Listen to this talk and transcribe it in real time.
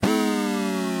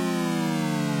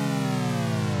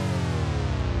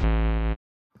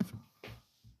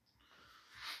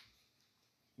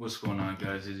What's going on,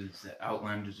 guys? It is the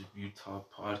Outlanders of Utah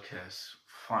podcast.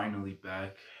 Finally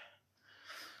back.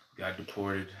 Got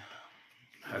deported.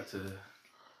 Had to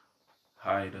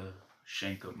hide a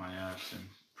shank up my ass and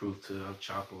prove to El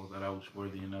Chapo that I was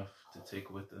worthy enough to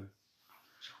take with him.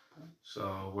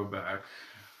 So we're back.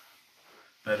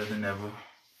 Better than ever.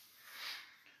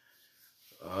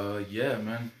 Yeah,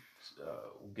 man.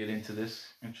 We'll get into this.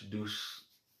 Introduce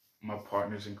my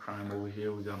partners in crime over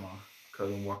here. We got my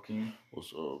cousin Joaquin.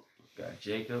 What's up? Got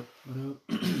Jacob.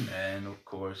 And of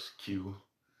course, Q.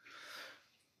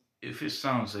 If it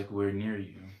sounds like we're near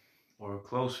you or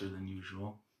closer than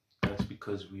usual, that's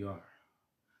because we are.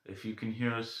 If you can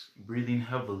hear us breathing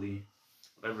heavily,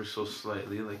 ever so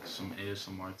slightly, like some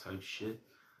ASMR type shit,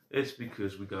 it's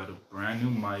because we got a brand new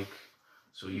mic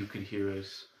so you could hear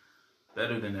us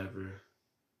better than ever.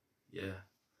 Yeah.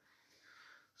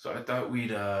 So I thought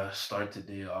we'd start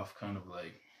today off kind of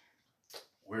like,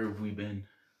 where have we been?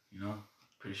 You know?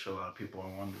 Pretty sure a lot of people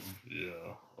are wondering.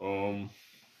 Yeah.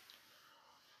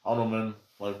 I don't know, man.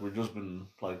 Like we've just been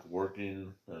like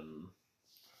working and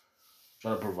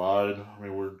trying to provide. I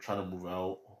mean, we're trying to move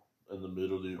out in the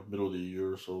middle of the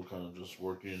year, so kind of just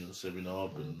working and saving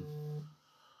up and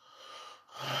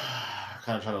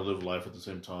kind of trying to live life at the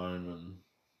same time and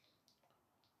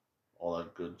all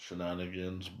that good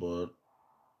shenanigans. But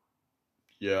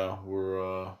yeah,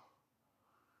 we're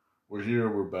here,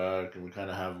 we're back, and we kind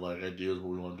of have like ideas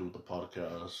what we want to do with the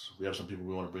podcast. We have some people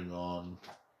we want to bring on,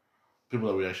 people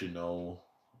that we actually know,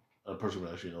 a person we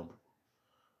actually know,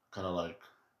 kind of like,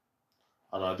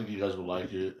 I don't know, I think you guys will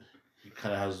like it. He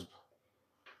kind of has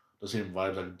the same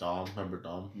vibes like Dom. Remember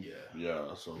Dom? Yeah.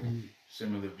 Yeah, so.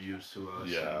 Similar views to us.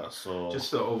 Yeah, so.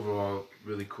 Just the overall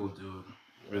really cool dude.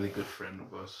 Really good friend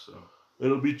of us, so.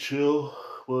 It'll be chill.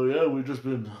 Well, yeah, we've just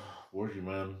been working,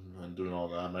 man, and doing all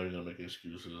that. I'm not even gonna make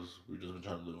excuses. We've just been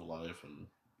trying to live a life, and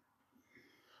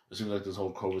it seems like this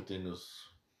whole COVID thing is,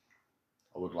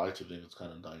 I would like to think it's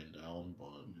kind of dying down, but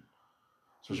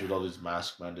especially with all these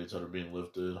mask mandates that are being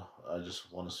lifted, I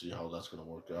just want to see how that's going to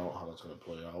work out, how that's going to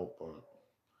play out. But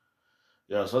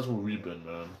yeah, so that's where we've been,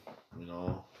 man. You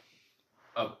know,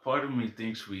 part of me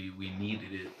thinks we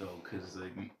needed it though, because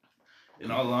like, in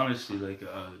all honesty, like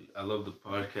I love the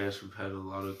podcast. We've had a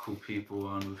lot of cool people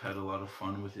on. We've had a lot of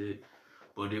fun with it,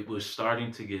 but it was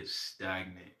starting to get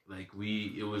stagnant. Like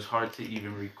it was hard to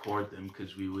even record them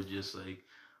because we would just like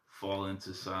fall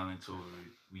into silence or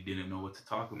we didn't know what to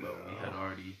talk about. Yeah. We had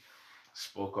already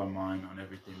spoke our mind on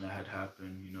everything that had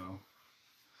happened, you know.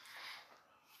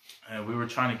 And we were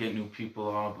trying to get new people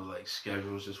on, but like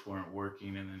schedules just weren't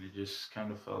working, and then it just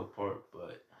kind of fell apart.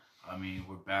 But I mean,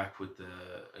 we're back with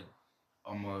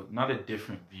almost not a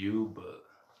different view, but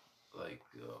like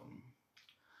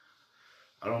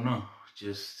I don't know,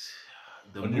 just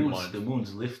the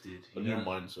mood's lifted. A new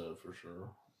mindset for sure.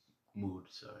 The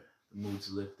mood's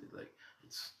lifted. Like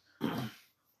it's.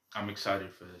 I'm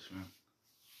excited for this, man.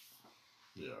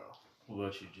 Yeah. What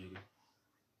about you, Jiggy?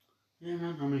 Yeah,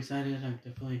 man, I'm excited. I'm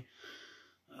definitely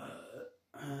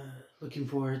looking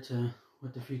forward to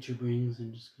what the future brings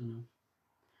and just kind of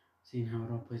seeing how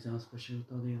it all plays out, especially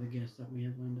with all the other guests that we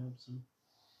have lined up. So,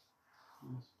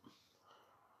 yes.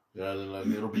 Yeah, then like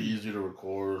it'll be easy to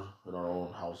record in our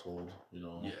own household, you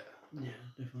know. Yeah,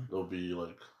 definitely. There'll be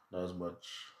like not as much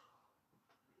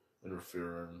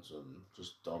interference and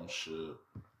just dumb shit,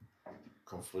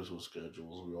 conflicts with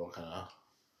schedules. We all kind of,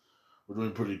 we're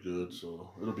doing pretty good,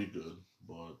 so it'll be good.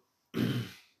 But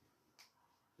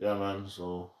yeah, man.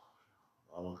 So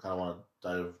I kind of want to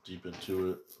dive deep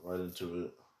into it, right into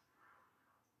it.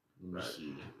 Let me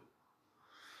see.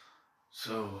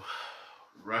 So,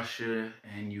 Russia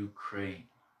and Ukraine.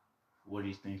 What do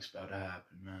you think's about to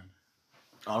happen, man?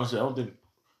 Honestly, I don't think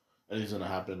anything's gonna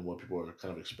happen what people are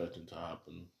kind of expecting to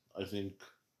happen. I think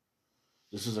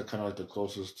this is kind of like the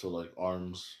closest to like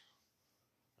arms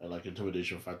and like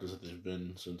intimidation factors that they've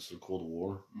been since the Cold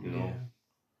War, you know.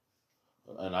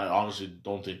 And I honestly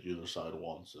don't think either side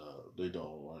wants that. They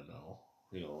don't right now,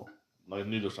 you know. Like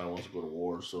neither side wants to go to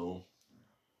war, so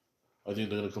I think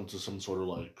they're gonna come to some sort of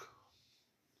like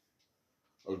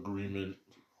agreement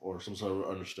or some sort of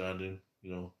understanding,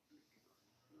 you know.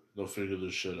 They'll figure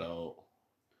this shit out.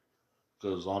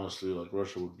 Because honestly, like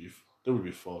Russia would be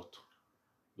fucked.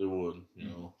 They would, you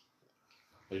know.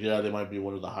 Like yeah, they might be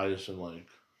one of the highest in like,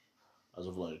 as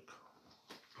of like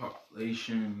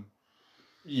population.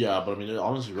 Yeah, but I mean,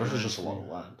 honestly, Russia's just a lot of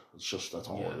land. It's just that's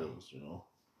all it is, you know.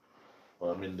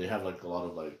 But I mean, they have like a lot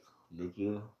of like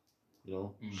nuclear, you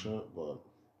know, shit. But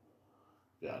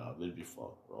yeah, no, they'd be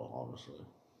fucked, bro. Honestly.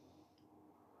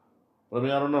 But I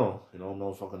mean, I don't know. You know, I'm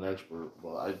no fucking expert,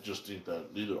 but I just think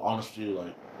that neither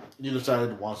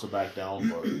side wants to back down,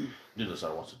 but neither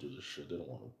side wants to do this shit. They don't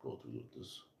want to go through with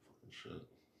this fucking shit.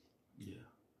 Yeah.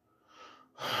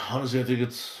 Honestly, I think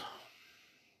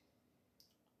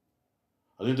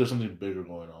there's something bigger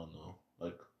going on though.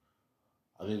 Like,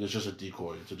 I think it's just a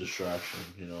decoy. It's a distraction.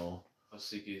 You know. I was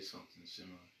thinking it's something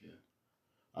similar. Yeah.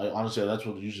 Honestly, that's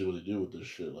what they do with this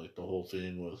shit. Like the whole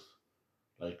thing with,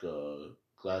 like,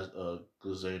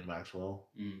 Ghislaine Maxwell.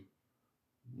 Mm.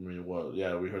 I mean, what?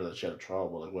 Yeah, we heard that she had a trial,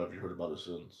 but like, what have you heard about it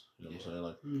since? You know what I'm saying?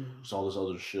 Like, it's all this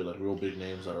other shit, like real big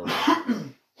names that are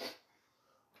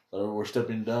we're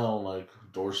stepping down, like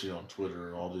Dorsey on Twitter,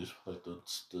 and all these, like the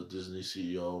Disney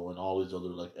CEO and all these other,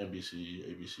 like NBC,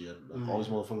 ABC, and like, all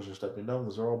these motherfuckers are stepping down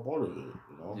because they're all part of it.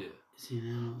 You know? Yeah.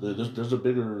 There's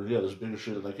bigger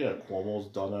shit. Like, yeah, Cuomo's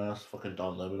dumbass, fucking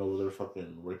Don Lemon over there,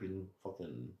 fucking raping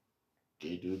fucking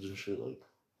gay dudes and shit. Like,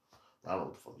 I don't know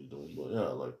what the fuck he's doing, but yeah,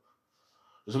 like,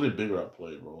 there's something bigger at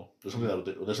play, bro. There's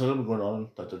something going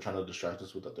on that they're trying to distract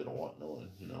us with that they don't want knowing,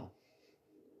 you know.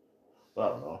 But I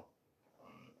don't know.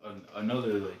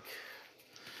 Another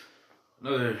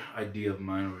idea of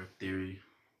mine or a theory.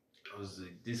 I was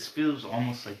like, this feels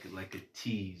almost like a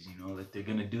tease, you know, like they're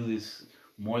gonna do this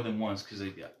more than once because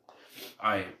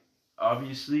I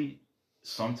obviously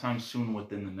sometime soon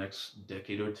within the next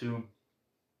decade or two,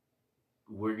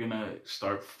 we're gonna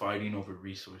start fighting over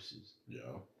resources.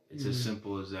 Yeah. It's as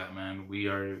simple as that, man. We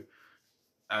are,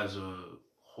 as a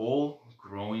whole,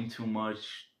 growing too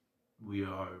much. We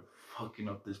are fucking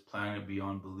up this planet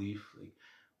beyond belief. Like,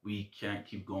 we can't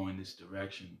keep going this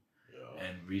direction. Yeah.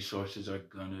 And resources are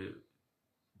gonna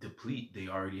deplete. They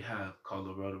already have.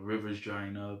 Colorado River's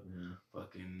drying up.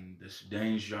 Fucking the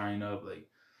Sudan's drying up. Like,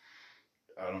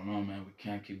 I don't know, man. We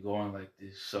can't keep going like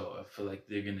this. So I feel like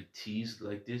they're gonna tease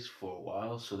like this for a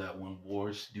while, so that when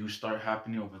wars do start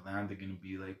happening over land, they're gonna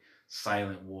be like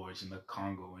silent wars in the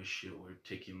Congo and shit. We're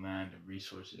taking land and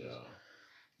resources,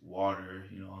 water,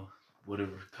 you know,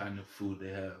 whatever kind of food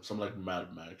they have. Some like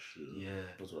Mad Max shit. Yeah,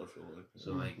 that's what I feel like.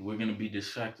 So like, we're gonna be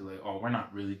distracted. Like, oh, we're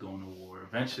not really going to war.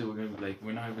 Eventually, we're gonna be like,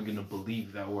 we're not even gonna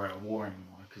believe that we're at war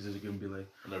anymore. Because it's going to be like,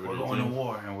 we're going to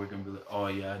war, and we're going to be like, oh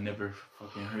yeah, I never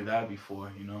fucking heard that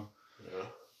before, you know? Yeah.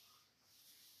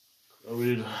 I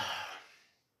mean,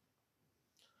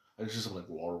 I guess some like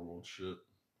Waterworld shit.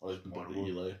 I like Waterworld.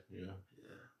 Eli, yeah.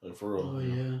 Like, for real. Oh,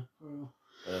 yeah, for real.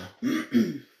 Yeah.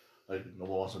 Like, no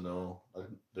one wants to know. Like,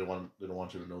 they don't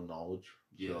want you to know knowledge.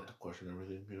 So you have to question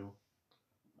everything, you know?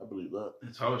 I believe that.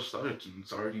 It's how it starts, and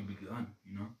it's already begun,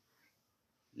 you know?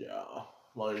 Yeah.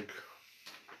 Like,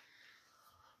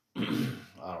 I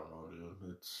don't know, dude.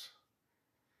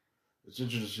 It's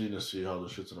interesting to see how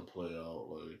this shit's gonna play out,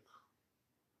 like,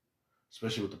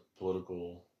 especially with the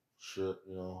political shit,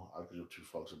 you know. I could give two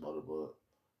fucks about it, but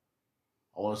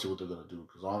I want to see what they're gonna do,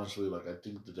 because honestly, like, I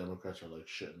think the Democrats are like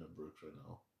shitting the bricks right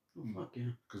now. Oh, fuck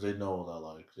yeah. Because they know that,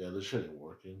 like, yeah, this shit ain't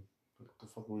working. What the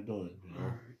fuck are we doing, you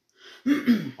know?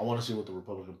 I want to see what the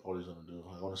Republican Party's gonna do.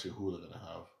 I want to see who they're gonna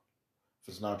have. If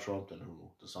it's not Trump, then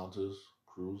who? DeSantis?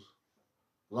 Cruz?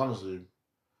 Because honestly,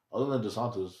 other than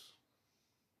DeSantis,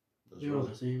 they're all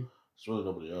the same. It's really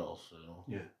nobody else, you know?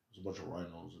 Yeah. There's a bunch of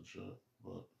rhinos and shit.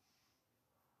 But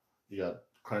you got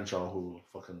Crenshaw, who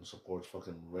fucking supports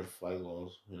fucking red flag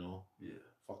laws, you know? Yeah.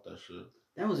 Fuck that shit.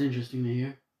 That was interesting to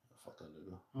hear. Fuck that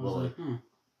nigga. I was like, huh.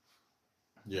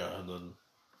 Yeah, and then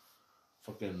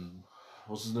fucking,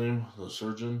 what's his name? The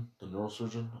surgeon? The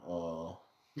neurosurgeon?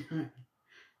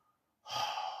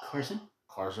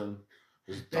 Carson.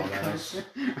 His dumbass.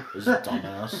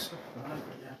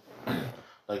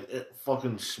 Like, it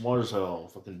fucking smart as hell.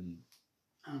 Fucking.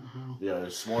 Yeah,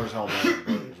 he's smart as hell, man,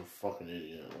 but he's a fucking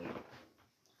idiot. Like,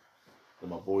 and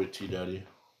my boy T Daddy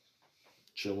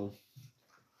chilling.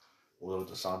 With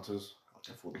DeSantis. I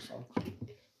can't fool DeSantis.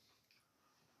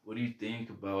 What do you think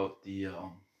about the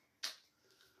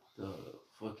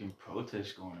fucking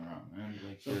protests going around, man?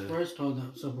 Like, so first, hold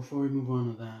up. So before we move on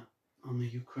to that, on the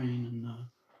Ukraine and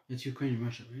it's Ukraine and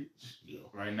Russia, right? Yeah.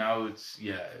 Right now, it's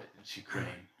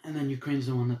Ukraine. And then Ukraine's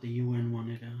the one that the UN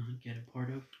wanted to get a part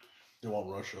of. They want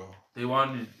Russia. They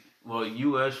wanted,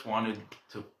 U.S. wanted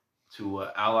to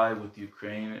ally with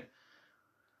Ukraine.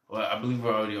 Well, I believe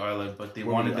we're already allied, but they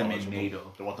wanted them in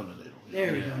NATO. They want them in NATO.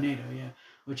 There we go, NATO, yeah.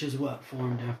 Which is what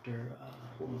formed after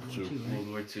World War II, right? World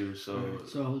War II,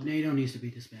 So NATO needs to be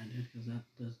disbanded because that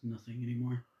does nothing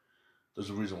anymore. There's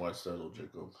a reason why it's there, though,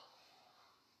 Jacob.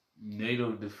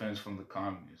 NATO defends from the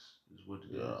communists is what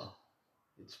it is.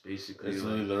 It's basically it's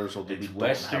literally there so it's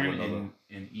Western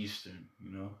and Eastern,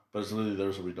 you know. But it's literally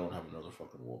there so we don't have another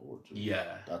fucking World War II.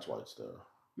 Yeah, that's why it's there.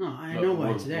 No, I know why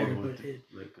it's there, but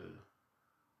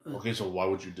Okay, so why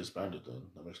would you disband it then?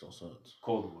 That makes no sense.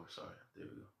 Cold War, sorry. There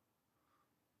we go.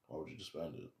 Why would you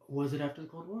disband it? Was it after the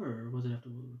Cold War or was it after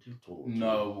World War II? Total War II.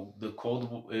 No, the Cold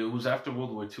War, it was after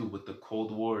World War II, but the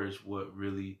Cold War is what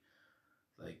really,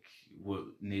 like, what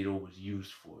NATO was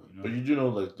used for, you know? But you do know,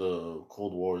 like, the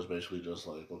Cold War is basically just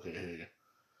like, okay, hey,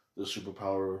 this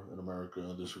superpower in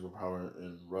America, this superpower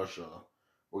in Russia,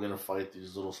 we're going to fight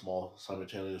these little small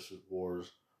simultaneous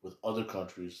wars with other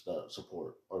countries that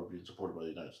are being supported by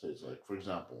the United States. Like, for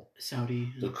example,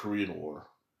 Saudi. the Korean War.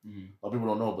 Mm-hmm. A lot of people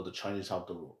don't know, but the Chinese helped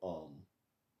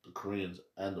the Koreans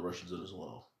and the Russians did as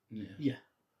well. Yeah.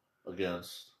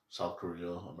 Against South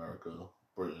Korea, America,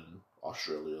 Britain,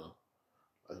 Australia,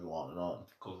 I go on and on.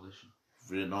 Coalition.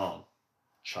 Vietnam,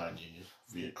 Chinese,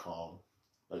 Viet Cong,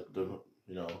 like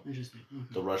Interesting.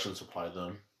 Okay. the Russians supply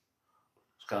them.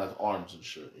 It's kind of like arms and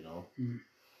shit, you know. Mm.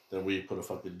 Then we put a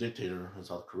fucking dictator in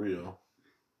South Korea,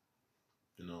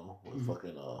 with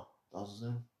fucking that was his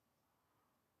name.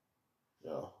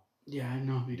 Yeah. Yeah, I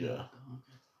know. Yeah.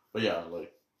 Okay. But yeah,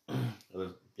 like, and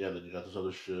then you got this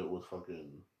other shit with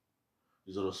fucking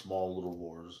these other small little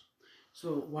wars.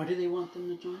 So why do they want them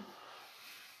to join?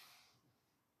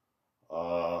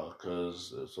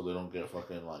 Cause so they don't get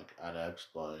fucking like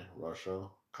annexed by Russia,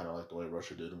 kind of like the way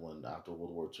Russia did when after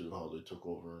World War II, how they took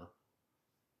over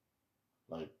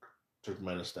like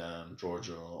Turkmenistan,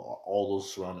 Georgia, all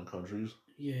those surrounding countries.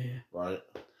 Yeah. Right.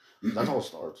 That's how it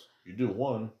starts. You do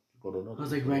one, you go to another. It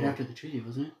was like right after the treaty,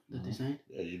 wasn't it? That they signed.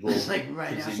 Yeah, you go. It's like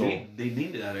right after. They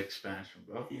needed that expansion,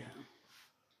 bro. Yeah.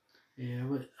 Yeah.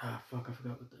 What? Fuck! I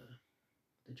forgot what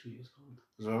the treaty was called.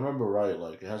 Because I remember right,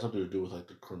 like it has something to do with like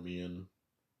the Crimean.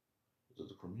 Is it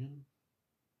the Crimean?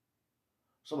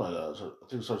 Something like that. So I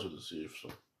think it starts with a C. So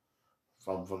if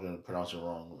I'm fucking pronouncing it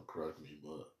wrong, correct me.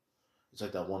 But it's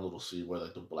like that one little sea where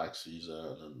like the Black Sea's at,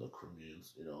 and then the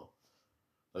Crimeans.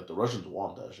 Like the Russians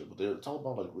want that shit, but it's all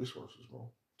about like resources,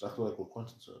 bro. Exactly like what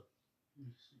Quentin said.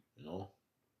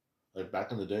 Like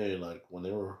back in the day, like when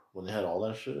they had all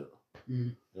that shit.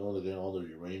 Mm. They're getting all their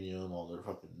uranium, all their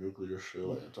fucking nuclear shit.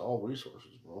 Like it's all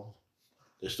resources, bro.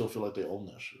 They still feel like they own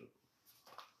that shit.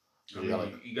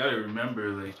 You gotta remember,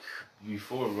 like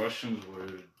before Russians were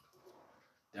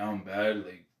down bad,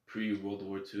 like pre World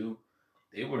War II,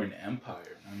 they were an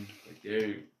empire, man. Like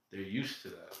they're used to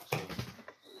that. So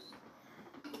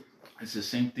it's the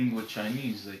same thing with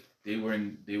Chinese. Like they were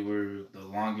the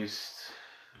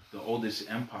oldest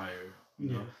empire. You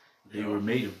know? They were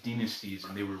made of dynasties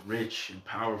and they were rich and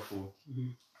powerful.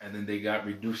 Mm-hmm. And then they got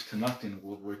reduced to nothing in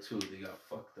World War II. They got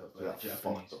fucked up by the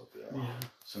Japanese.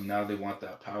 So now they want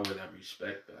that power, that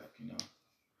respect back,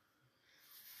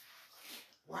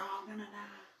 We're all gonna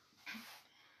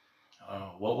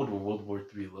die. What would World War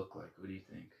III look like? What do you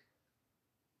think?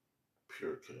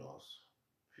 Pure chaos.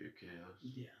 Pure chaos.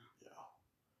 Yeah.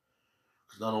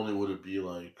 Because not only would it be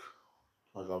like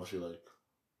obviously like,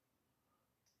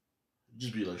 it'd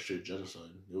just be like straight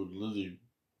genocide. It would literally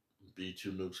be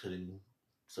 2 nukes hitting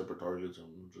separate targets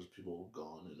and just people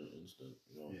gone in an instant.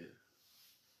 Yeah.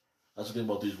 That's the thing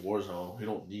about these wars now. You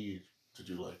don't need to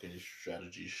do like any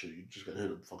strategy shit. You just gotta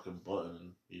hit a fucking button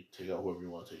and you take out whoever you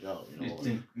want to take out.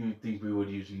 You think we would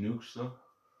use nukes though?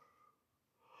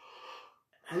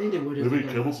 I think they would. Maybe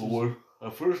chemical war.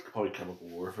 At first, probably chemical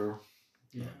warfare.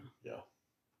 Yeah. Yeah.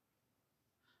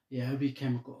 Yeah, it would be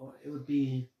chemical. It would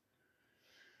be.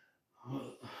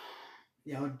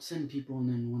 Yeah, I would send people, and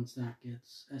then once that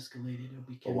gets escalated, it'll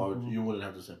be chemical. But you wouldn't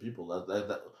have to send people.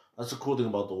 That's the cool thing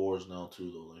about the wars now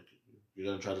too, though. Like you're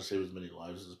gonna try to save as many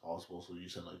lives as possible, so you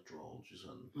send like drones, you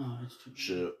send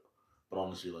shit. But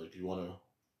honestly, like if you wanna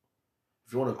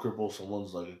cripple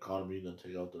someone's like economy, then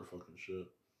take out their fucking shit,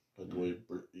 like the way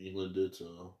England did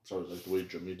to like the way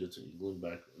Germany did to England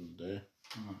back in the day.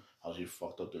 How he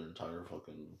fucked up their entire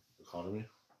fucking economy,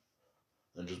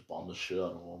 and just bombed the shit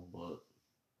out of them, but.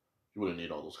 You wouldn't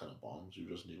need all those kind of bombs. You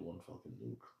just need one fucking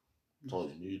nuke. That's all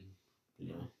you need.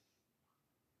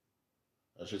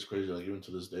 That shit's crazy. Like even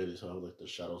to this day, they still have like the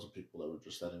shadows of people that were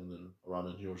just standing around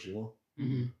in Hiroshima.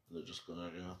 Mm-hmm. And they're just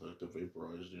gonna they're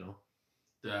vaporized.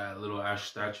 The little ash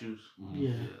statues. Mm-hmm.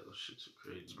 Yeah, those shits are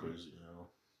crazy. It's crazy.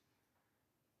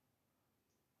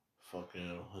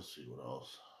 Fucking. Let's see what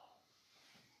else.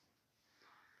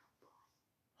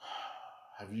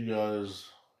 Have you guys?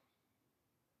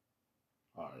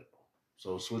 Alright,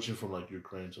 so switching from like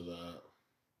Ukraine to that,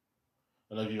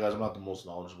 and like you guys, I'm not the most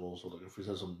knowledgeable, so like if we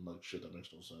said some like shit that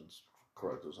makes no sense,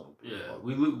 correct us.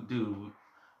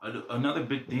 Another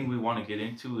big thing we want to get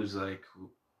into is like,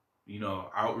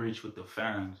 outreach with the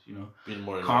fans. Being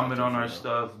more comment on our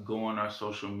stuff, go on our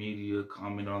social media,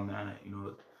 comment on that.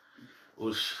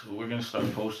 We're gonna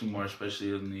start posting more, especially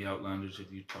in the Outlanders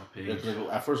of Utah Yeah, page. 'cause,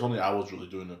 like, at first, only I was really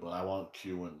doing it, but I want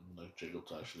Q and like Jacob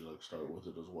to actually like start with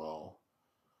it as well.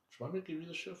 Should I give you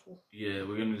the shit fool? Yeah,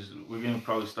 we're gonna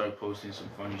probably start posting some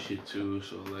funny shit too.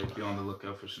 So like, be on the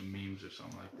lookout for some memes or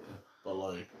something like that. But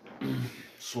like,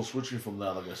 so switching from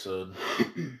that, like I said,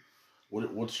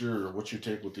 what's your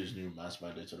take with these new mask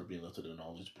mandates that are being lifted in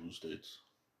all these blue states?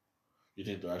 You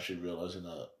think they're actually realizing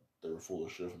that they were full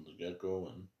of shit from the get go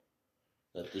and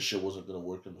that this shit wasn't gonna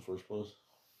work in the first place?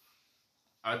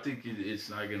 I think it's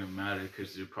not gonna matter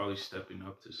because they're probably stepping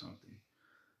up to something,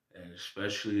 and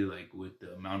especially like with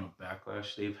the amount of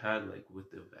backlash they've had, like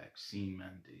with the vaccine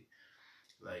mandate,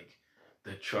 like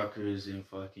the truckers in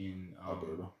fucking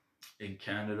Alberta. In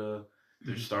Canada,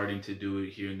 they're starting to do it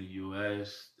here in the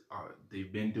U.S.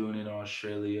 They've been doing it in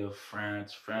Australia,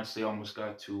 France. France, they almost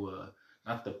got to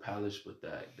not the palace, but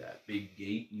that big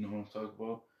gate. You know what I'm talking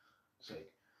about? It's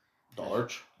like the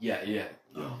arch. Yeah.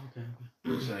 Oh, okay.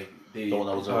 It's like they The one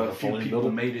that was a few falling people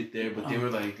building? made it there, but they were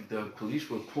like the police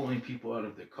were pulling people out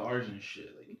of their cars and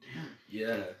shit. Like,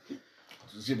 yeah.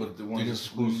 See, but The ones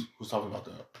who's talking about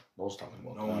that? No one's talking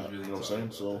about No that. one's really You know what I'm talking saying?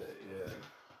 about So, that, yeah.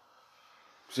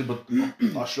 see,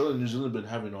 but Australia and New Zealand have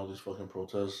been having all these fucking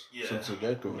protests Yeah. since the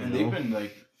get go. And they've been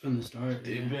like From the start.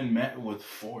 they've yeah. been met with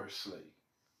force.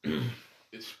 Like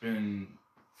it's been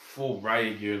full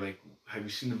riot gear. Like, have you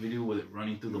seen the video with it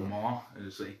running through the mall? And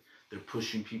it's like they're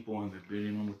pushing people and they're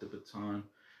beating them with the baton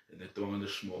and they're throwing the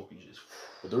smoke and just.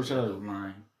 But they were saying the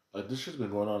line. like this shit's been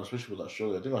going on, especially with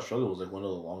Australia. I think Australia was like one of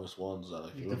the longest ones that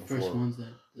like Like even the before. first ones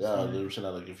that. Yeah, they were saying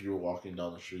that like if you were walking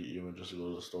down the street, even just to go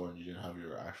to the store, and you didn't have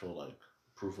your actual like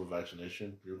proof of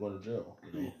vaccination, you're going to jail.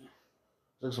 You know,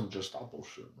 it's like some Gestapo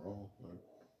shit, bro. Like,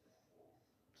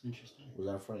 It's interesting. was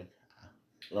that Frank?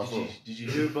 Did you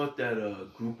hear about that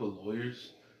group of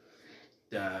lawyers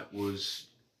that was?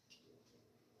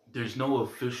 There's no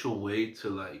official way to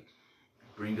like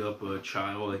bring up a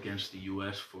trial against the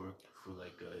U.S. for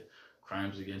like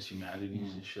crimes against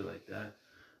humanities and shit like that.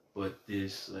 But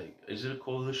this like, is it a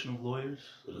coalition of lawyers?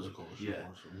 It is a coalition.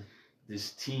 Yeah.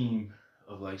 This team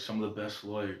of like some of the best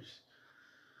lawyers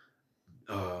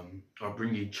are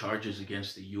bringing charges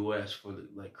against the U.S. for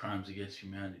like crimes against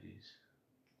humanities.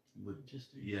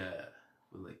 Interesting. Yeah,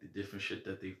 with like the different shit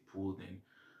that they've pulled in.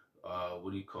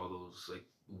 What do you call those? Like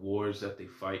wars that they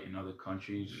fight in other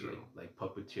countries, like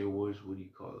puppeteer wars. What do you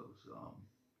call those?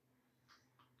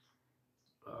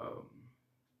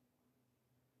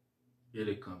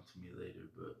 It'll come to me later,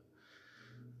 but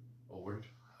word.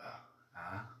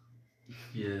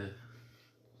 Yeah.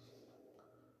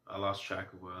 I lost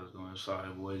track of where I was going. Sorry,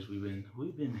 boys. We've been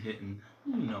hitting.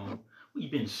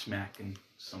 We've been smacking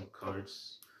some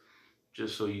cards,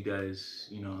 just so you guys,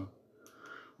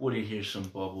 wouldn't hear some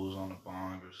bubbles on a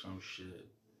bong or some shit.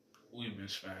 We've been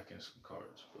smacking some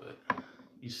cards, but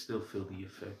you still feel the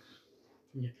effects.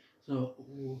 Yeah. So,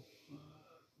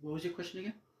 what was your question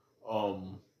again?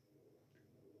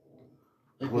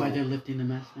 Like why they're lifting the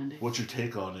mask mandate? What's your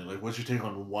take on it? Like, what's your take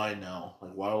on why now?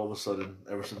 Like, why all of a sudden,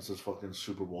 ever since this fucking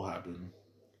Super Bowl happened,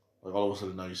 like all of a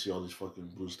sudden now you see all these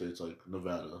fucking blue states like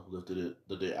Nevada lifted it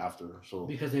the day after. So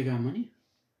because they got money.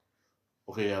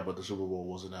 Okay, yeah, but the Super Bowl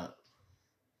wasn't at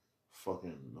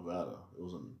fucking Nevada. It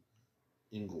was in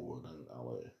Inglewood in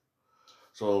LA.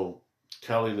 So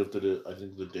Cali lifted it, I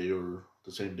think the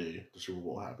same day the Super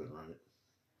Bowl happened, right?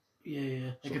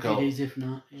 Yeah. Like so a few days, if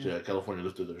not. Yeah, California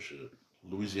lifted their shit.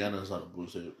 Louisiana is not a blue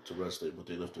state, it's a red state, but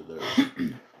they lifted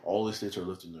theirs. All these states are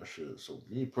lifting their shit. So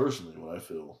me personally, what I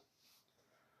feel,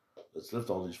 let's lift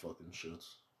all these fucking shits,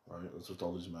 right? Let's lift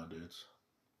all these mandates.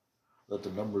 Let the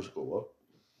numbers go up.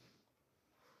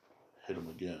 Hit them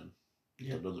again.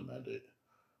 Yeah. Another mandate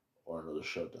or another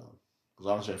shutdown.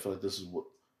 Because honestly, I feel like this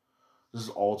is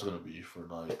all it's gonna be for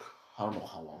like I don't know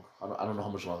how long. I don't know how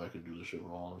much longer I can do this shit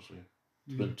for. Honestly,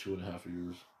 it's been 2.5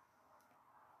 years.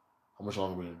 How much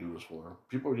longer are we gonna do this for?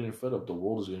 People are getting fed up. The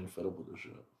world is getting fed up with this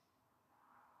shit.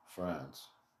 France,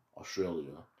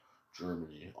 Australia,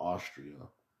 Germany, Austria.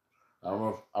 I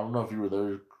don't know if you were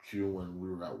there, Q, when we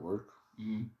were at work.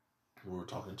 Mm-hmm. We were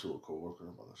talking to a coworker.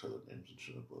 I'm not gonna say their names and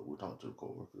shit, but we were talking to a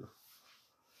coworker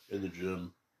in the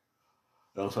gym.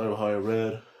 And I was talking about how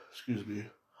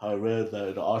I read that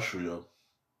in Austria,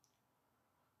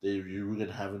 you were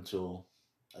gonna have until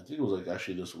I think it was like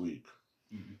actually this week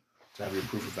to have your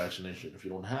proof of vaccination. If you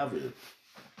don't have it,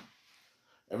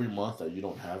 every month that you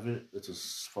don't have it, it's a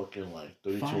fucking like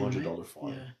 $3,200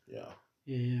 fine. Yeah.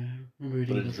 Yeah. I remember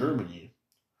reading. But in Germany,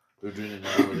 they're doing it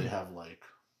now where they have like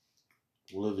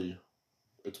literally,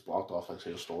 it's blocked off like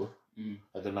say a store,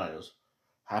 like a Naya's.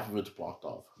 Half of it's blocked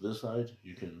off. This side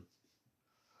you can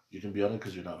You can be on it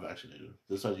because you're not vaccinated.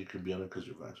 This side, you can be on it because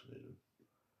you're vaccinated.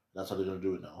 That's how they're gonna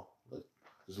do it now. Like,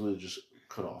 it's literally just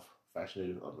cut off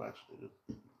vaccinated, unvaccinated.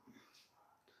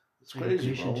 It's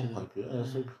crazy, bro. Like, yeah,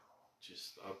 it's like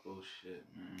just stop bullshit,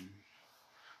 man.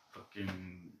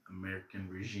 Fucking American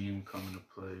regime coming to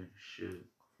play, shit.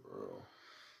 Bro.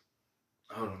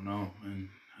 I don't know, man.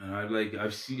 And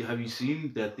have you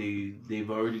seen that they've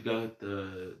already got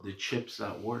the chips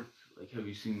that work? Like, have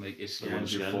you seen, like, it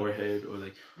scans your forehead, or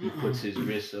like he puts his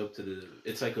wrist up to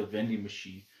it's like a vending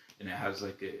machine, and it has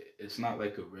like it's not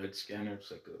like a red scanner,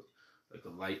 it's like a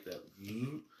light that,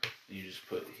 and he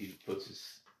puts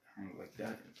his hand like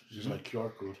that. It's just like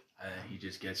QR code. And he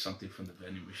just gets something from the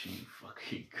vending machine.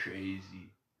 Fucking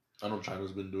crazy. I know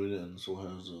China's been doing it, and so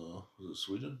has is it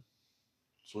Sweden?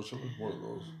 Switzerland? One of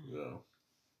those. Yeah.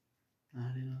 I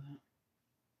didn't know that.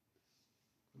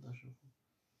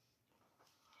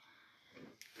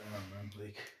 Man,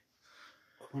 like,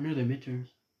 when are the midterms?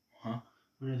 Huh?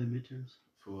 When are the midterms?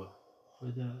 For what?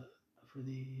 For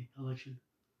the election.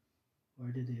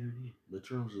 Or did they already?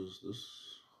 Midterms is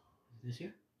this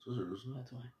year? This year, isn't it?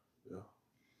 That's why. Yeah.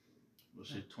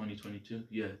 Was it 2022?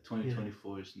 Yeah,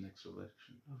 2024 is the next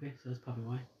election. Okay, so that's probably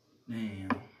why. Damn.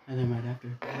 And then right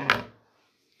after.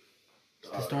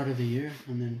 It's the start of the year,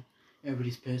 and then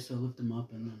everybody's pissed, so lift them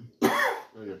up, and then...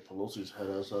 They get Pelosi's head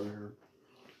ass out of here.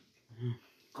 Mm-hmm.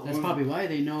 That's probably why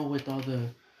they know with all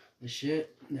the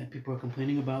shit that people are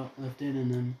complaining about, lift it,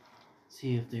 and then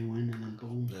see if they win, and then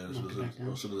boom, yeah, knock it back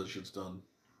down. As soon as that shit's done,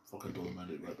 fucking throw the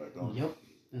mandate right back down. Yep,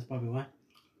 that's probably why.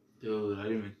 Dude, I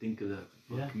didn't even think of that.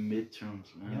 Fucking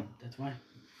midterms, man. Yep, that's why.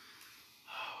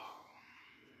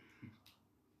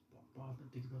 Bob,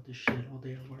 I think about this shit all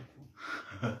day at work,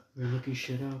 fool. We're looking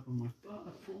shit up. I'm like,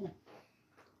 fuck, fool.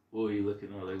 What were you looking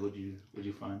at? Like, what'd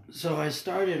you find? So I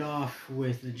started off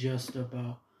with just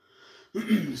about...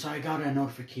 so I got a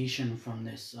notification from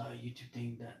this YouTube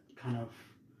thing that kind of...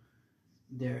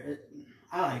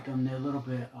 I like them. They're a little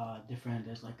bit different.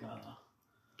 There's like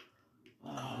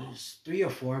there's 3 or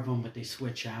 4 of them, but they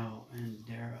switch out. And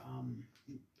they're...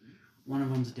 one of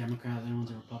them's a Democrat, the other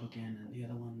one's a Republican, and the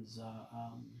other one's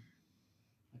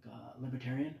like a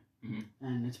libertarian. Mm-hmm.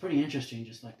 And it's pretty interesting,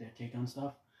 just like their take on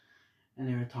stuff. And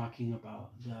they were talking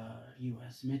about the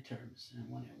U.S. midterms and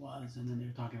when it was, and then they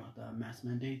were talking about the mask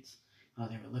mandates, how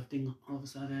they were lifting all of a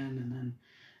sudden, and then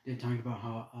they talked about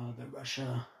how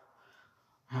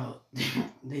how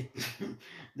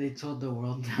they told the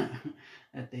world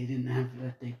that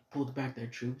they pulled back their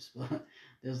troops, but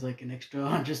there's like an extra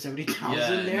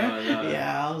 170,000 there. No.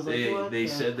 Yeah, I was they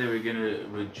said they were gonna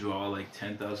withdraw like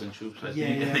 10,000 troops. I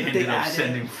think, and they ended up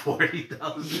sending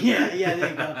 40,000. Yeah, there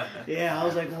you go. Yeah, I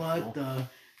was like, what the?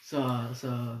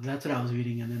 So that's what I was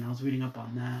reading, and then I was reading up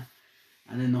on that,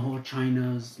 and then the whole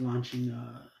China's launching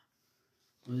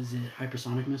what is it,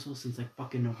 hypersonic missiles since like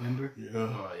fucking November. Yeah.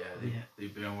 Oh yeah,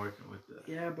 they've been working with that.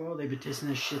 Yeah, bro, they've been testing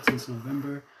this shit since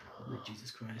November. I'm like,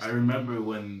 Jesus Christ. I remember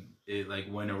when it like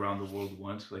went around the world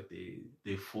once, like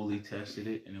they fully tested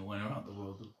it, and it went around the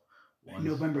world once. In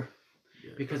November.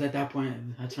 Yeah. Because at that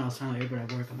point, that's when I was telling everybody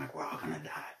at work, I'm like, we're all gonna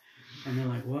die. And they're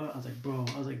like, what? I was like, bro.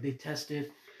 I was like, they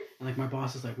tested. And like my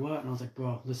boss is like, what? And I was like,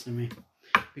 bro, listen to me.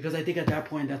 Because I think at that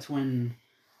point, that's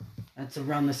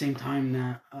around the same time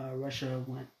that Russia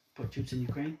put troops in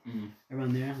Ukraine. Mm-hmm.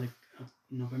 Around there, like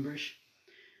November-ish.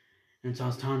 And so I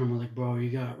was telling him, I was like, bro, you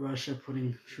got Russia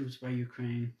putting troops by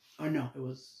Ukraine. Oh, no, it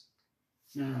was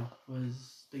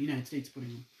the United States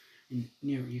putting them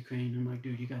near Ukraine. I'm like,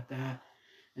 dude, you got that.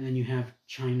 And then you have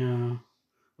China.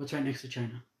 What's right next to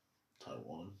China?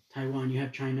 Taiwan. You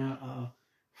have China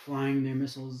flying their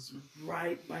missiles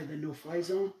right by the no-fly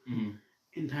zone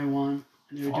in Taiwan.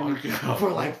 And they were doing it for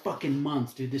like fucking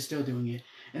months, dude. They're still doing it.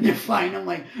 And they're flying them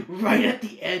like right at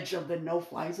the edge of the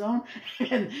no-fly zone.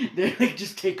 And they like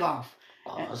just take off.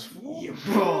 Yeah,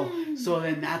 bro. So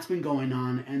then that's been going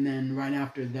on. And then right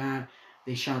after that,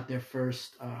 they shot their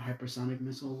first hypersonic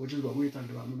missile, which is what we were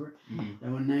talking about, remember? Mm-hmm.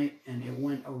 That one night. And it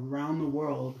went around the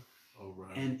world.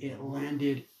 And it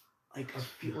landed like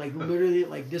literally,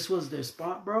 like this was their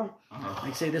spot, bro.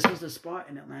 Like say this was the spot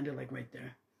and it landed like right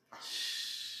there.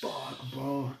 Fuck,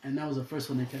 bro. And that was the first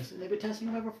one they tested. They've been testing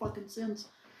them ever fucking since.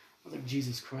 I was like,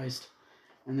 Jesus Christ.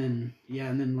 And then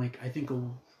like I think a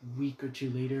week or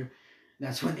 2 later,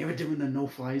 that's when they were doing the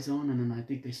no-fly zone, and then I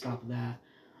think they stopped that.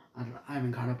 I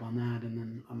haven't caught up on that. And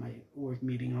then on my work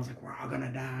meeting, I was like, we're all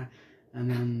gonna die. And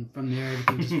then from there,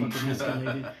 everything just fucking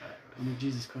escalated. I'm like,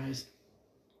 Jesus Christ.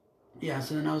 Yeah,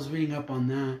 so then I was reading up on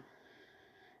that,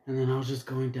 and then I was just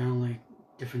going down like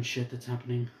different shit that's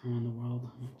happening around the world.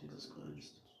 I'm like, Jesus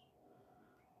Christ.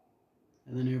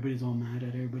 And then everybody's all mad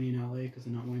at everybody in LA because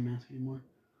they're not wearing masks anymore.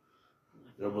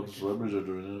 Yeah, but the celebrities are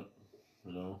doing it.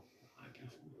 You know. I can't.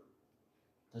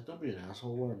 Like, don't be an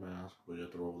asshole. Wear a mask. But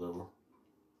yet they're over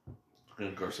there.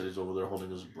 And Garcetti's over there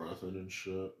holding his breath in and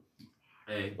shit.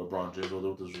 Hey, LeBron James over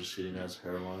there with his receding ass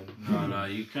hairline. no,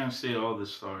 you can't say all the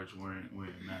stars wearing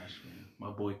masks, man. My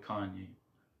boy Kanye.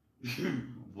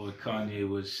 Boy Kanye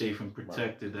was safe and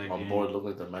protected that My game. boy looked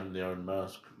like the man in the Iron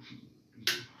Mask.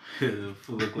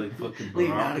 Fool looked like fucking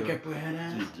Leonardo Baraka.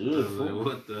 Cabrera. He did. Like,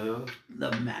 what the hell?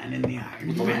 The man in the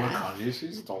Iron What Man. Kanye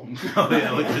sees? Oh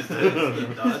yeah, what is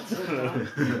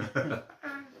that?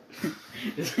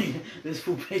 This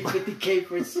fool paid 50K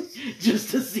for just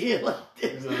to see it like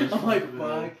this. I'm like,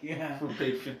 fuck yeah. Who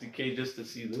paid 50K just to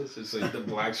see this? It's like the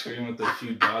black screen with a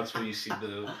few dots where you see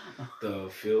the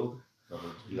field.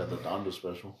 You got the Donda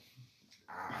special.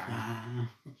 Ah.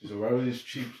 So why were these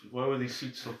cheap? Why were these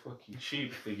seats so fucking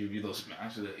cheap? They give you those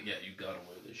masks that yeah, you gotta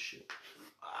wear this shit.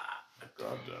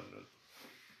 God damn it.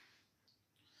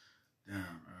 Damn,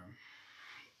 man.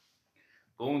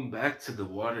 Going back to the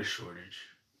water shortage.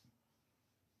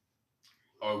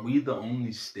 Are we the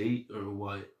only state or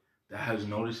what that has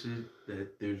noticed it,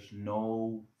 that there's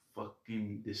no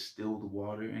fucking distilled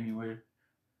water anywhere?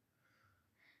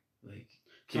 Like,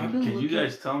 can you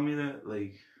guys tell me that?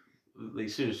 Like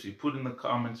seriously, put in the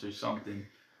comments or something,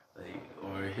 like,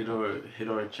 or hit our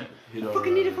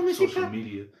social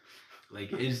media.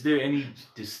 Like, is there any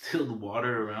distilled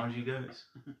water around you guys?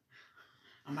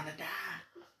 I'm gonna die.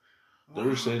 They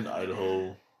were saying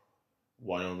Idaho,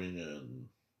 Wyoming, and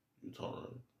Utah,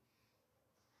 right?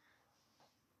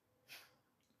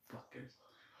 Fuckers.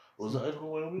 Was it Idaho,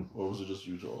 Wyoming, or was it just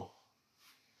Utah?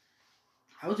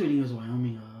 I was reading it was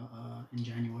Wyoming in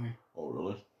January. Oh,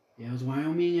 really? Yeah, it was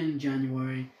Wyoming in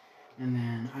January, and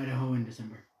then Idaho in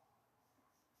December.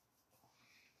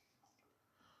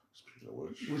 Speaking of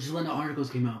which is when the articles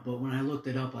came out. But when I looked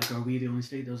it up, like, are we the only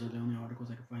state? Those are the only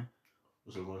articles I could find.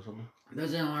 was it going something?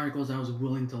 Those are the articles I was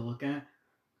willing to look at,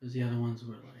 because the other ones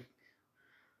were like,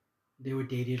 they were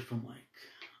dated from like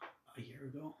a year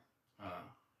ago,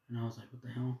 and I was like, what the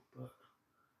hell?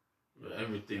 But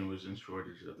everything was in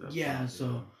shortage at that yeah, point.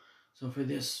 so for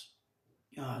this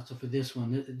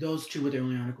one, those two were the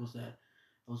only articles that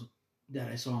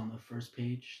I saw on the first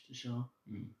page to show.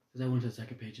 Because I went to the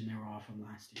second page and they were all from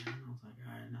last year, and I was like,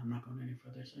 all right, I'm not going any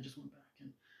further, so I just went back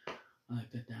and I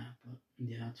looked at that. But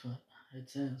yeah, that's what it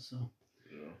says. So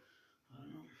Yeah. I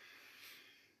don't know.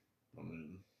 I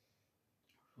mean,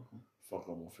 fuck,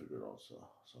 I'm gonna figure it out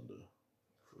Sunday.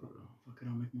 Fuck it,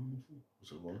 I'll make my own fool.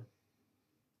 What's it going?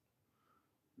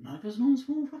 Not if it's no one's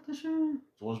fool, fuck that shit.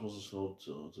 It's only supposed to snow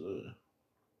till today.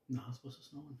 No, it's supposed to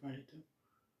snow on Friday too.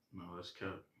 No, that's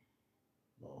cap.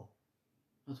 No.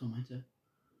 That's what mine said.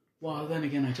 Well, then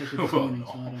again, I checked it this morning,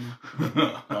 so I don't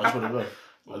know. No, it's pretty good.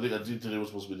 I think today was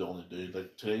supposed to be the only day.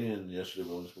 Like, today and yesterday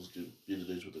were only supposed to be the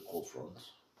days with the cold fronts.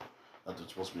 And it's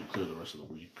supposed to be clear the rest of the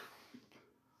week.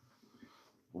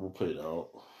 But we'll play it out.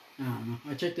 I don't know.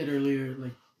 I checked it earlier,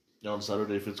 like... Yeah, on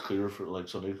Saturday, if it's clear for, like,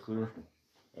 Sunday clear,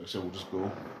 like I said, we'll just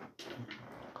go.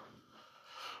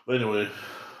 But anyway,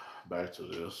 back to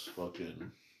this.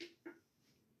 Fucking...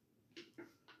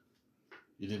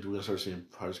 You think we're gonna start seeing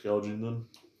price gouging then?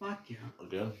 Fuck yeah.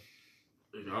 Again?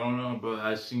 I don't know, bro.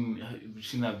 Have you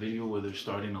seen that video where they're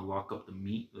starting to lock up the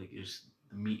meat? Like, it's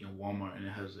the meat in Walmart and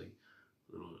it has like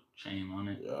a little chain on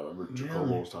it. Yeah, I remember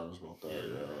Jacobo was telling us about that,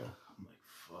 yeah. I'm like,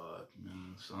 fuck,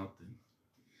 man,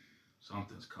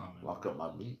 something's coming. Lock up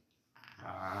my meat.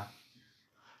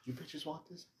 You bitches want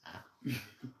this? 20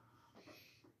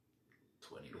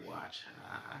 to watch.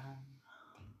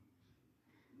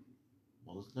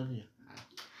 Well, it's none of you.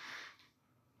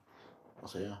 I'll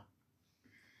say yeah.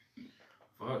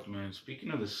 Fuck, man.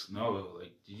 Speaking of the snow,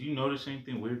 like, did you notice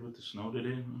anything weird with the snow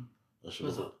today? Huh? That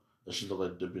should look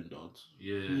like Dippin' Dots.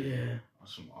 Yeah. On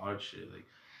some odd shit. Like,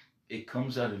 it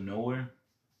comes out of nowhere.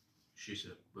 She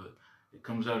said, but it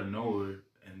comes out of nowhere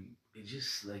and it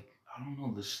just, like, I don't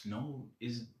know, the snow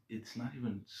it's not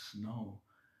even snow.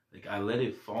 Like, I let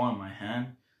it fall in my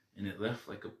hand and it left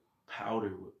like a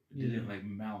powder. It didn't like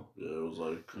melt. Yeah, it was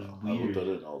like, It was I looked at weird.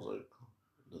 it and I was like,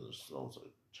 then the snow was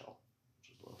like, ciao.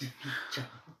 Just left. Ciao.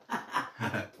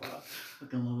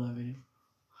 Fucking love that video.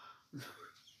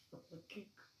 Okay.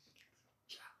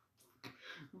 Ciao.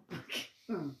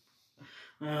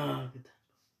 Oh, good time.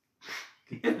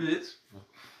 It is.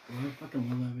 I fucking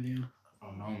love that video.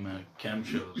 Oh no, man.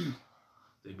 Chemtrails.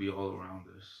 They be all around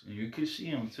us. And you can see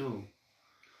them too.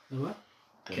 The what?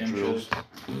 Chemtrails.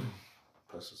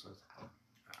 Pesticides.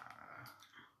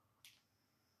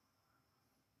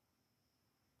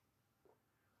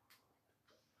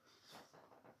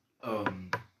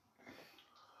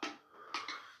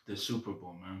 The Super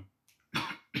Bowl, man.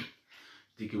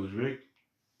 Think it was Rick?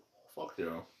 Fuck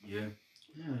yeah. Yeah.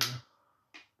 Yeah.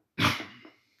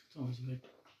 It's always good.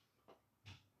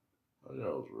 Oh, yeah, it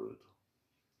was rude.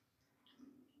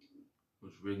 It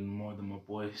was written more than my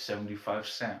boy 75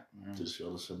 Cent. Man. Did you see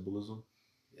all the symbolism?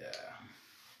 Yeah.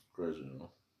 Crazy, you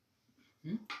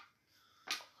know.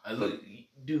 I look,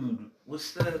 dude.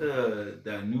 What's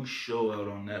that new show out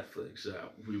on Netflix that I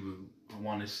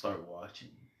want to start watching?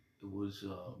 It was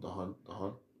The Hunt.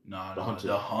 no, The Hunted.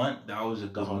 The Hunt. That was a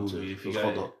good movie. If you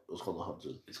got it was called The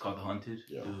Hunted. it's called The Hunted.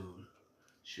 Yeah. Dude,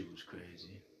 shit was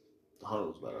crazy. The Hunt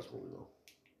was a badass movie though.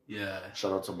 Yeah.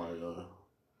 Shout out to my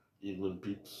England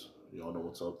peeps. Y'all know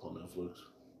what's up on Netflix.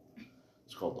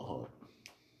 It's called The Hunt.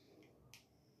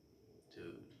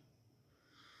 Dude.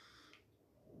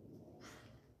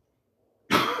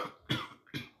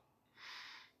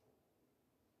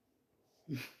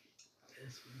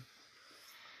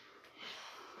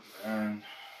 And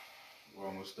we're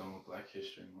almost done with Black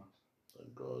History Month.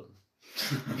 Thank God.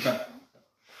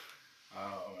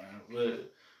 Oh man,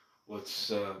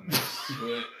 what's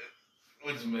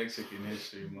Mexican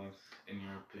History Month in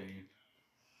your opinion?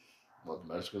 What,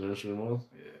 Mexican History Month?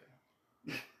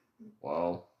 Yeah.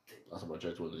 Wow. Last time I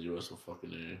checked with the US a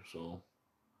fucking A, so.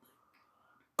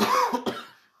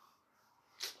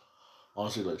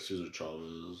 Honestly, like Cesar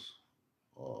Chavez.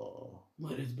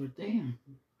 What, his birthday?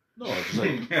 No, it's just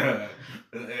like.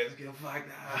 Let's get fucked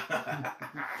up.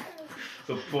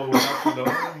 So pour one out for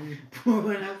the Pour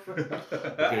one out for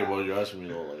Okay, well, you're asking me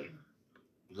though, like.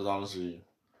 Because honestly,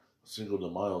 Cinco de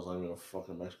Mayo is not even a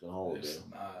fucking Mexican holiday. It's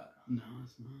not. No,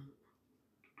 it's not.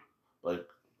 Like,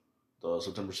 the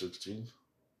September 16th,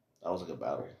 that was like a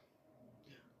battle.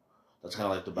 That's kind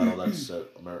of like the battle that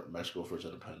set Mexico for its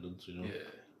independence, you know?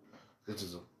 Yeah.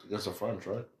 Against the French,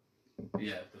 right?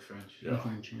 Yeah, the French. The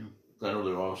French, yeah. I know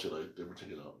they were obviously like, they were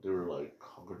taken out. They were like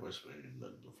conquered by Spain and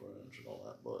then the French and all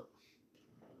that, but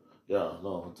yeah,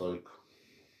 no, it's like,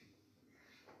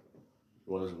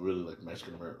 you want to really like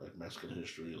Mexican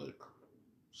history, like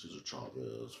Cesar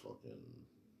Chavez, fucking,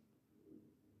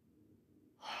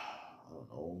 I don't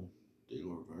know,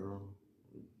 Diego Rivera.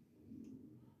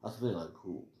 That's the thing, like,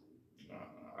 who?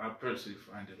 I personally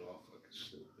find it all fucking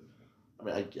stupid. I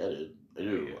mean, I get it. I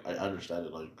do. Yeah. I understand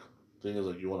it. Like, the thing is,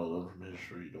 like, you want to learn from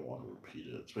history. You don't want to repeat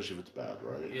it, especially if it's bad,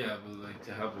 right? Yeah, but like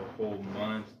to have a whole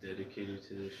month dedicated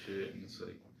to this shit, and it's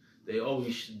like they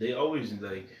always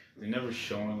like they're never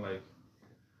showing like,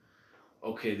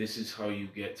 okay, this is how you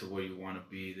get to where you want to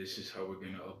be. This is how we're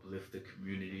gonna uplift the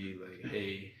community. Like,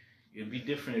 hey, it'd be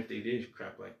different if they did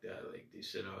crap like that. Like they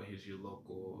said, oh, here's your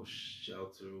local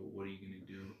shelter. What are you gonna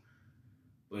do?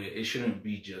 But it shouldn't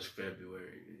be just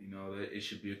February. You know, that it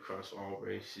should be across all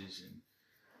races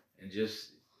and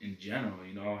just in general.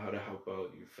 You know, how to help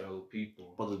out your fellow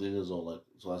people. But the thing is, though, like,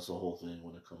 so that's the whole thing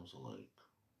when it comes to like.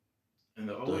 And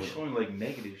they're always showing like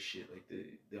negative shit. Like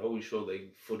they always show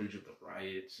like footage of the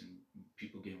riots and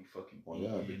people getting fucking. Well,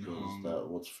 yeah, because that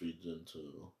what feeds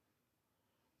into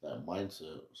that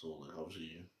mindset. So like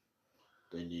obviously,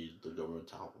 they need the government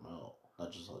to help them out,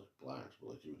 not just like blacks,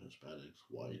 but like even Hispanics,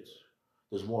 whites. Yeah.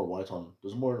 There's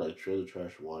more like trailer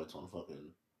trash whites on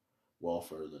fucking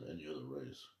welfare than any other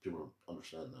race. People don't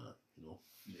understand that, you know.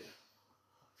 Yeah.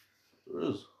 There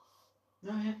is.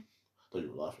 No, yeah. I thought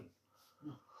you were laughing.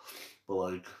 No. But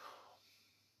like,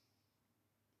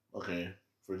 okay,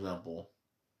 for example,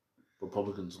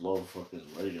 Republicans love fucking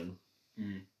Reagan.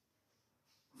 Mm.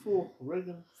 Fool,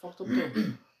 Reagan fucked up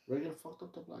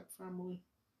the black family.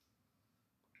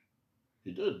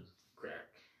 He did. Crack.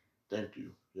 Thank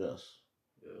you. Yes.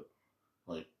 Yep.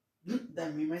 Like.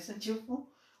 That meme I sent you for?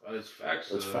 Oh, it's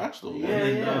facts. It's facts though.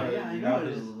 Yeah. I know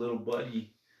his little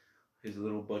buddy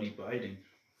Biden,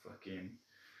 fucking.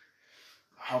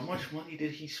 How much money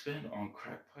did he spend on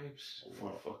crack pipes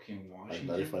for fucking Washington?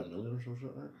 Like 95 million or some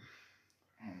shit, right?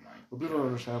 Oh my. But people don't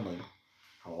understand like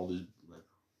how all these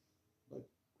like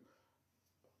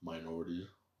minorities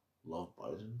love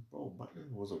Biden. Bro,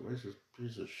 Biden was a racist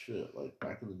piece of shit. Like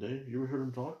back in the day, you ever heard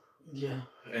him talk? Yeah.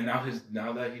 And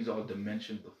now that he's all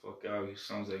dementiated the fuck out, he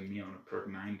sounds like me on a perk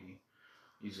 90.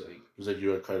 He's like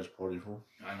you at Kai's party, fool.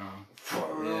 I know.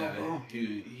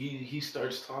 Yeah, he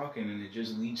starts talking and it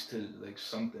just leads to like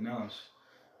something else.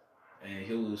 And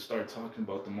he'll start talking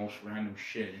about the most random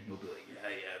shit and he'll be like,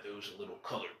 yeah, there was a little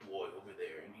colored boy over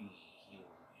there and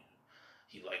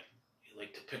he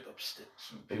liked to pick up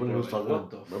sticks. Remember he was talking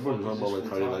about like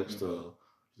how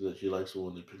he likes it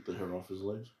when they pick the hair off his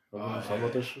legs? Remember he was talking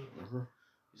about that shit? Remember?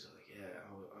 He's like, yeah,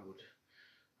 I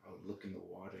would look in the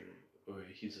water. Or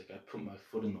he's like, I put my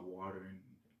foot in the water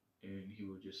and he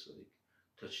would just like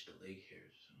touch the leg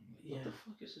hairs. I'm like, what the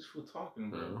fuck is this fool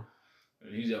talking about?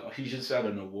 He's just at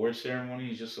an award ceremony.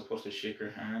 He's just supposed to shake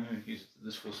her hand, and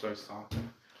this fool starts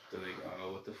talking. They're like,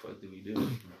 "Oh, what the fuck do we do?"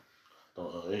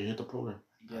 Hey, hit the program.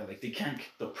 Yeah, like they can't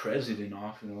kick the president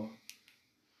off, you know.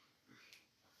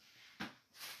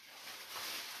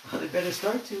 They better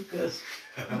start to, cause.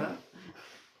 Yeah.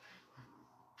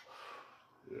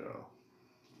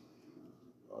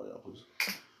 Oh yeah, please.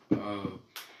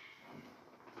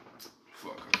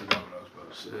 Fuck, I forgot what I was about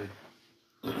to say.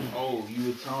 Oh, you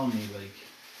were telling me like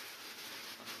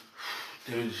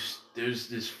there's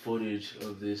this footage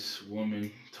of this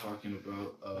woman talking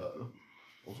about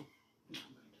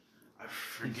I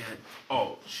forget.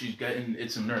 Oh,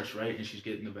 it's a nurse, right? And she's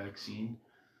getting the vaccine,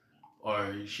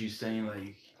 or she's saying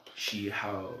like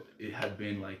how it had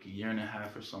been like a year and a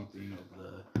half or something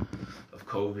of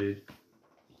COVID,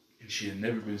 and she had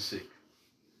never been sick.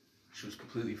 She was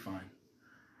completely fine.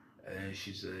 And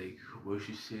she's like, what did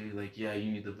she say? Like, yeah,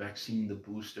 you need the vaccine, the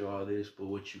booster, all this, but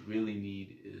what you really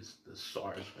need is the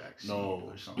SARS vaccine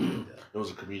or something like that. It was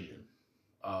a comedian.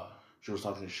 She was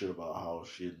talking shit about how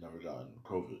she had never gotten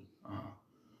COVID.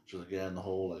 She was like, yeah, in the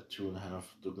whole like 2.5,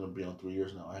 they're gonna be on 3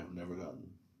 years now. I've never had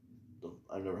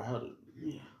it.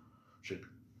 Yeah.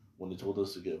 When they told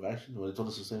us to get vaccinated, when they told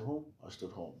us to stay home, I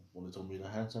stood home. When they told me to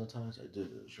hand sanitize, I did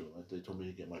it. They told me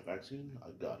to get my vaccine, I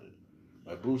got it.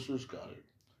 My boosters, got it.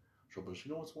 But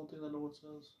you know what's one thing that no one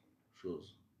says? She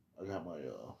goes, I got my, if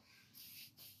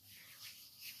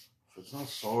it's not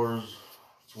SARS,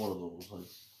 it's one of those, like,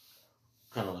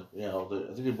 kind of like, yeah, I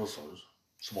think it was SARS.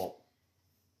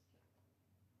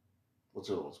 What's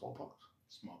the other one? Smallpox?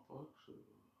 Smallpox?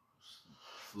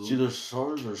 It's either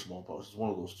SARS or smallpox. It's one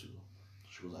of those two.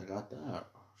 She goes, I got that.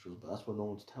 She goes, but that's what no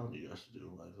one's telling you guys to do.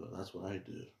 Like, that's what I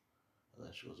did. And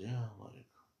then she goes, yeah, like,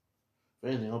 if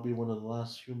anything, I'll be one of the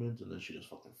last humans. And then she just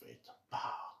fucking faints.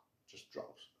 Pow! Just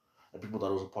drops. And people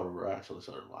thought it was a part of her act, so they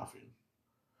started laughing.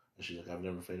 And she's like, I've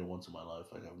never fainted once in my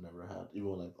life. Like, I've never had, even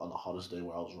when, like, on the hottest day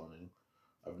where I was running,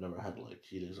 I've never had, like,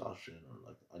 heat exhaustion or,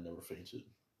 like, I never fainted.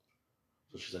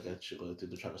 So she's like, I think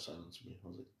they're trying to silence me. I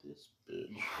was like, this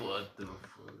bitch. What the fuck?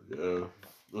 Yeah.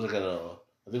 It was like I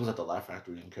think it was at the Laugh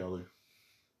Factory in Cali.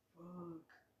 Fuck.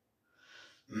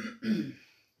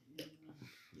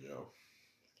 Yeah.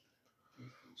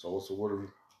 So what's the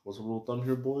rule of thumb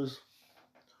here, boys?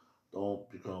 Don't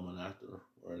become an actor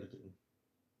or anything.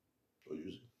 Or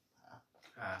use it.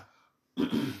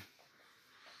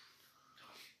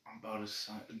 I'm about to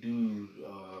sign, dude.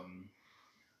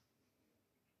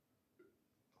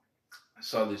 I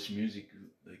saw this music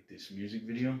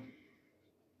video.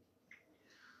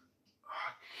 I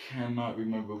cannot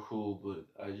remember who, but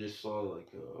I just saw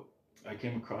I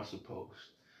came across a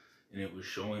post, and it was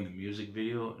showing the music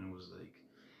video, and it was like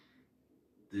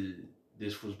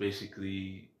this was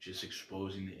basically just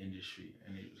exposing the industry,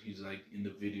 and he's like in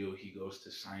the video he goes to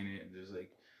sign it, and there's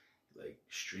like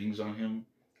strings on him,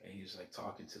 and he's like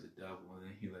talking to the devil, and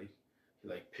then he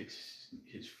picks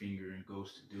his finger and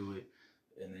goes to do it,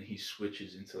 and then he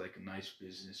switches into like a nice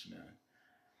businessman,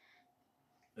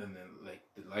 and then like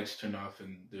the lights turn off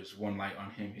and there's one light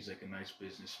on him. He's like a nice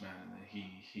businessman, and then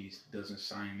he doesn't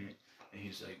sign it, and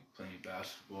he's like playing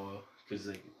basketball, because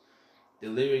like the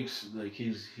lyrics, like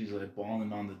he's like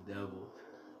balling on the devil,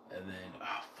 and then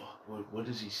what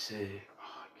does he say?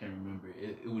 I can't remember.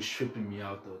 It was tripping me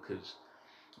out though, because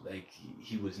like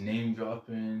he was name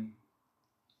dropping,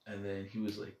 and then he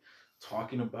was like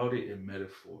talking about it in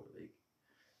metaphor. Like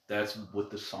that's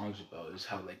what the song's about, is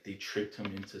how like they tricked him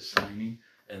into signing,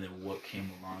 and then what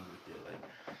came along with it,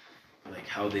 like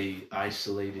how they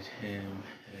isolated him,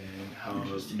 and how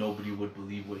nobody would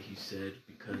believe what he said,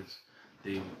 because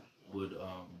they would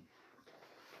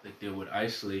they would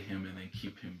isolate him and then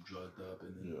keep him drugged up,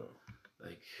 and then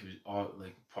like he was all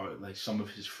like some of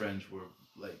his friends were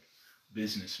like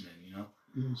businessmen, you know.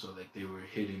 So like they were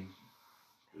hitting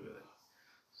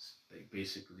like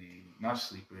basically not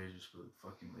sleepers, but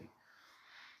fucking like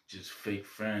just fake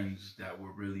friends that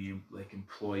were really like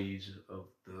employees of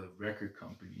the record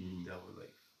company that were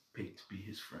like paid to be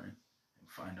his friend and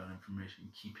find out information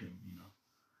and keep him, you know.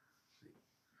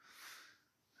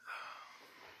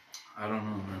 I don't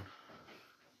know, man.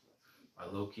 I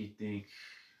low-key think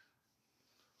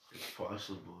it's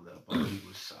possible that Bobby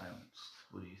was silenced.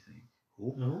 What do you think?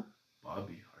 Who?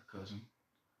 Bobby, our cousin.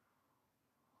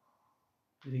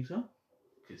 You think so?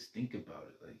 Because think about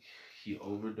it, like he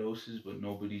overdoses, but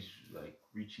nobody's like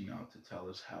reaching out to tell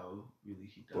us how really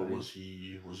he died. But was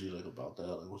he like about that?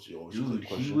 Like was he always? Dude,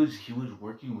 he was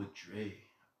working with Dre.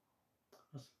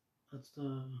 That's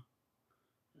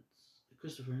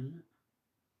Christopher, isn't it?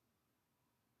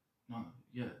 No,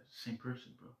 yeah, same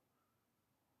person, bro.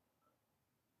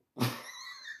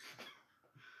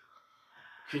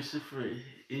 Christopher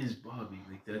is Bobby.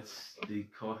 Like they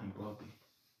call him Bobby.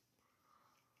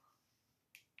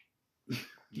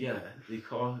 Yeah, they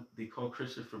call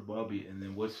Christopher Bobby, and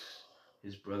then what's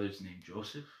his brother's name?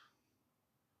 Joseph.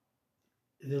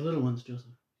 The little one's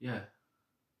Joseph. Yeah.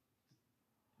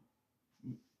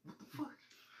 What the fuck?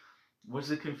 What's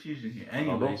the confusion here?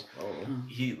 Anyways,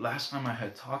 he last time I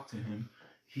had talked to him,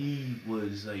 he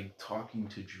was like talking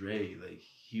to Dre. Like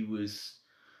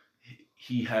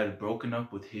he had broken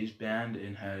up with his band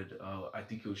and had I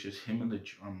think it was just him and the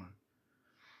drummer.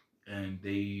 And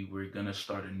they were gonna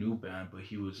start a new band, but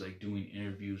he was like doing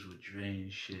interviews with Dre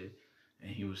and shit.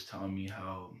 And he was telling me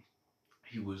how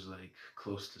he was like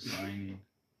close to signing.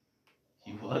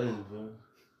 He was, bro.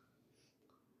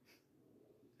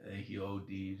 And he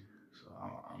OD'd. So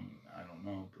I don't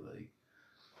know, but like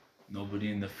nobody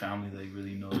in the family like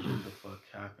really knows what the fuck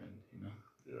happened, you know?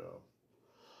 Yeah.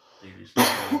 They just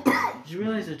You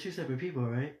realize they're two separate people,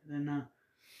 right? They're not.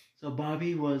 So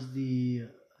Bobby was the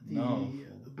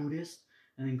Buddhist,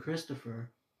 and then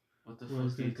Christopher what the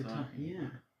was fuck the are you guitar. talking Yeah,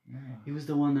 about? No. he was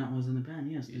the one that was in the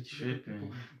band. Yes, You're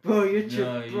tripping. bro. You're No,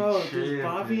 tripping, you're bro. There's tripping.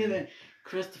 Bobby and then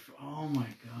Christopher. Oh my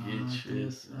god, You're this.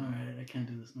 tripping. All right, I can't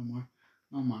do this no more.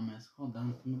 No more mess. Hold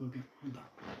on, I'm gonna go get. Hold on.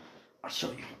 I'll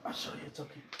show you. It's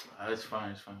okay. It's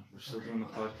fine. We're still doing the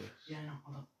podcast. Yeah, I know.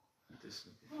 Hold on. This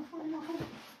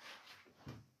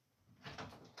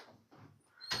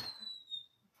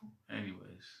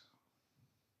Anyways,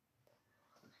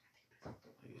 I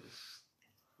guess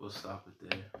we'll stop it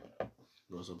there.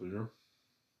 What's up here?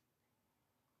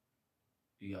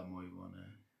 You got more you want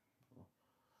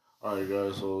to? Alright,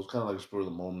 guys. So it's kind of like spur of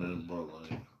the moment, but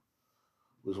like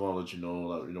we just want to let you know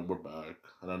that we're back.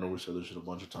 And I know we said this shit a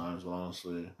bunch of times, but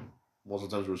honestly, most of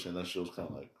the times we were saying that shit was kind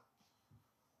of like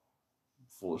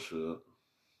full of shit.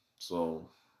 So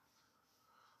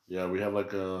yeah, we have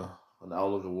like an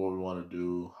outlook of what we want to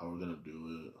do, how we're gonna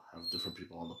do it, have different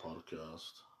people on the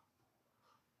podcast.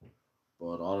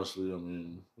 But honestly, I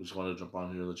mean, we just wanted to jump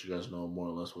on here, let you guys know more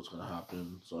or less what's gonna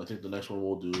happen. So I think the next one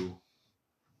we'll do.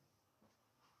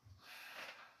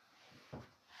 We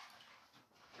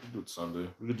could do it Sunday.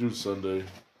 We could do it Sunday.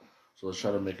 So let's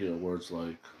try to make it where it's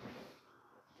like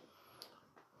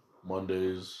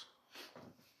Mondays.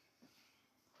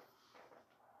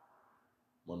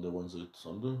 Monday, Wednesday,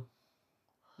 Sunday.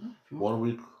 Yeah, 1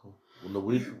 week. When the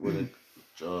week when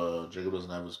Jacob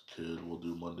doesn't have his kid, we'll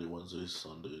do Monday, Wednesdays,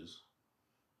 Sundays.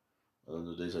 And then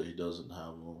the days that he doesn't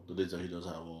have them, the days that he does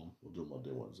have them, we'll do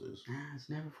Monday, Wednesdays. It's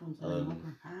never fun. Over.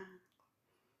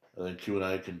 And then Q and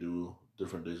I can do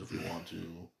different days if we want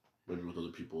to, maybe with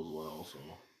other people as well. So,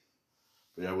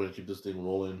 but yeah, we're gonna keep this thing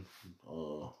rolling.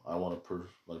 I want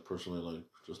to personally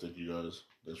just thank you guys.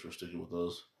 Thanks for sticking with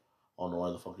us. I don't know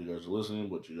why the fuck you guys are listening,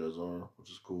 but you guys are,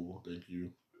 which is cool. Thank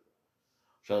you.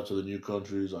 Shout out to the new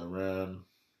countries, Iran,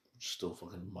 which still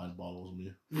fucking mind boggles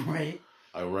me. Right.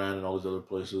 Iran and all these other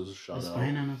places. Shout out.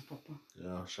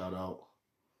 Yeah, shout out.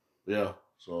 But yeah,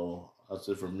 so that's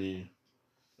it for me.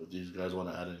 If these guys want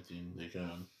to add anything, they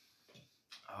can.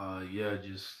 Yeah,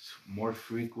 just more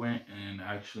frequent and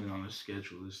actually on the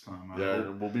schedule this time.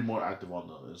 We'll be more active on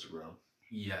the Instagram.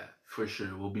 Yeah, for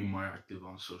sure. We'll be more active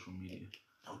on social media.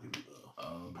 I'll give you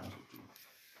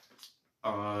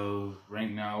the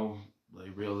right now,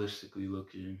 like realistically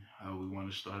looking, how we want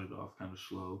to start it off kind of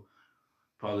slow.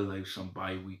 Probably like some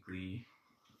bi-weekly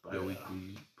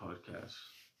podcasts.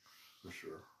 For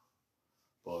sure.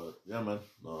 But yeah, man,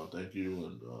 thank you,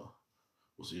 and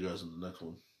we'll see you guys in the next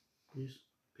one. Peace.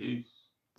 Peace.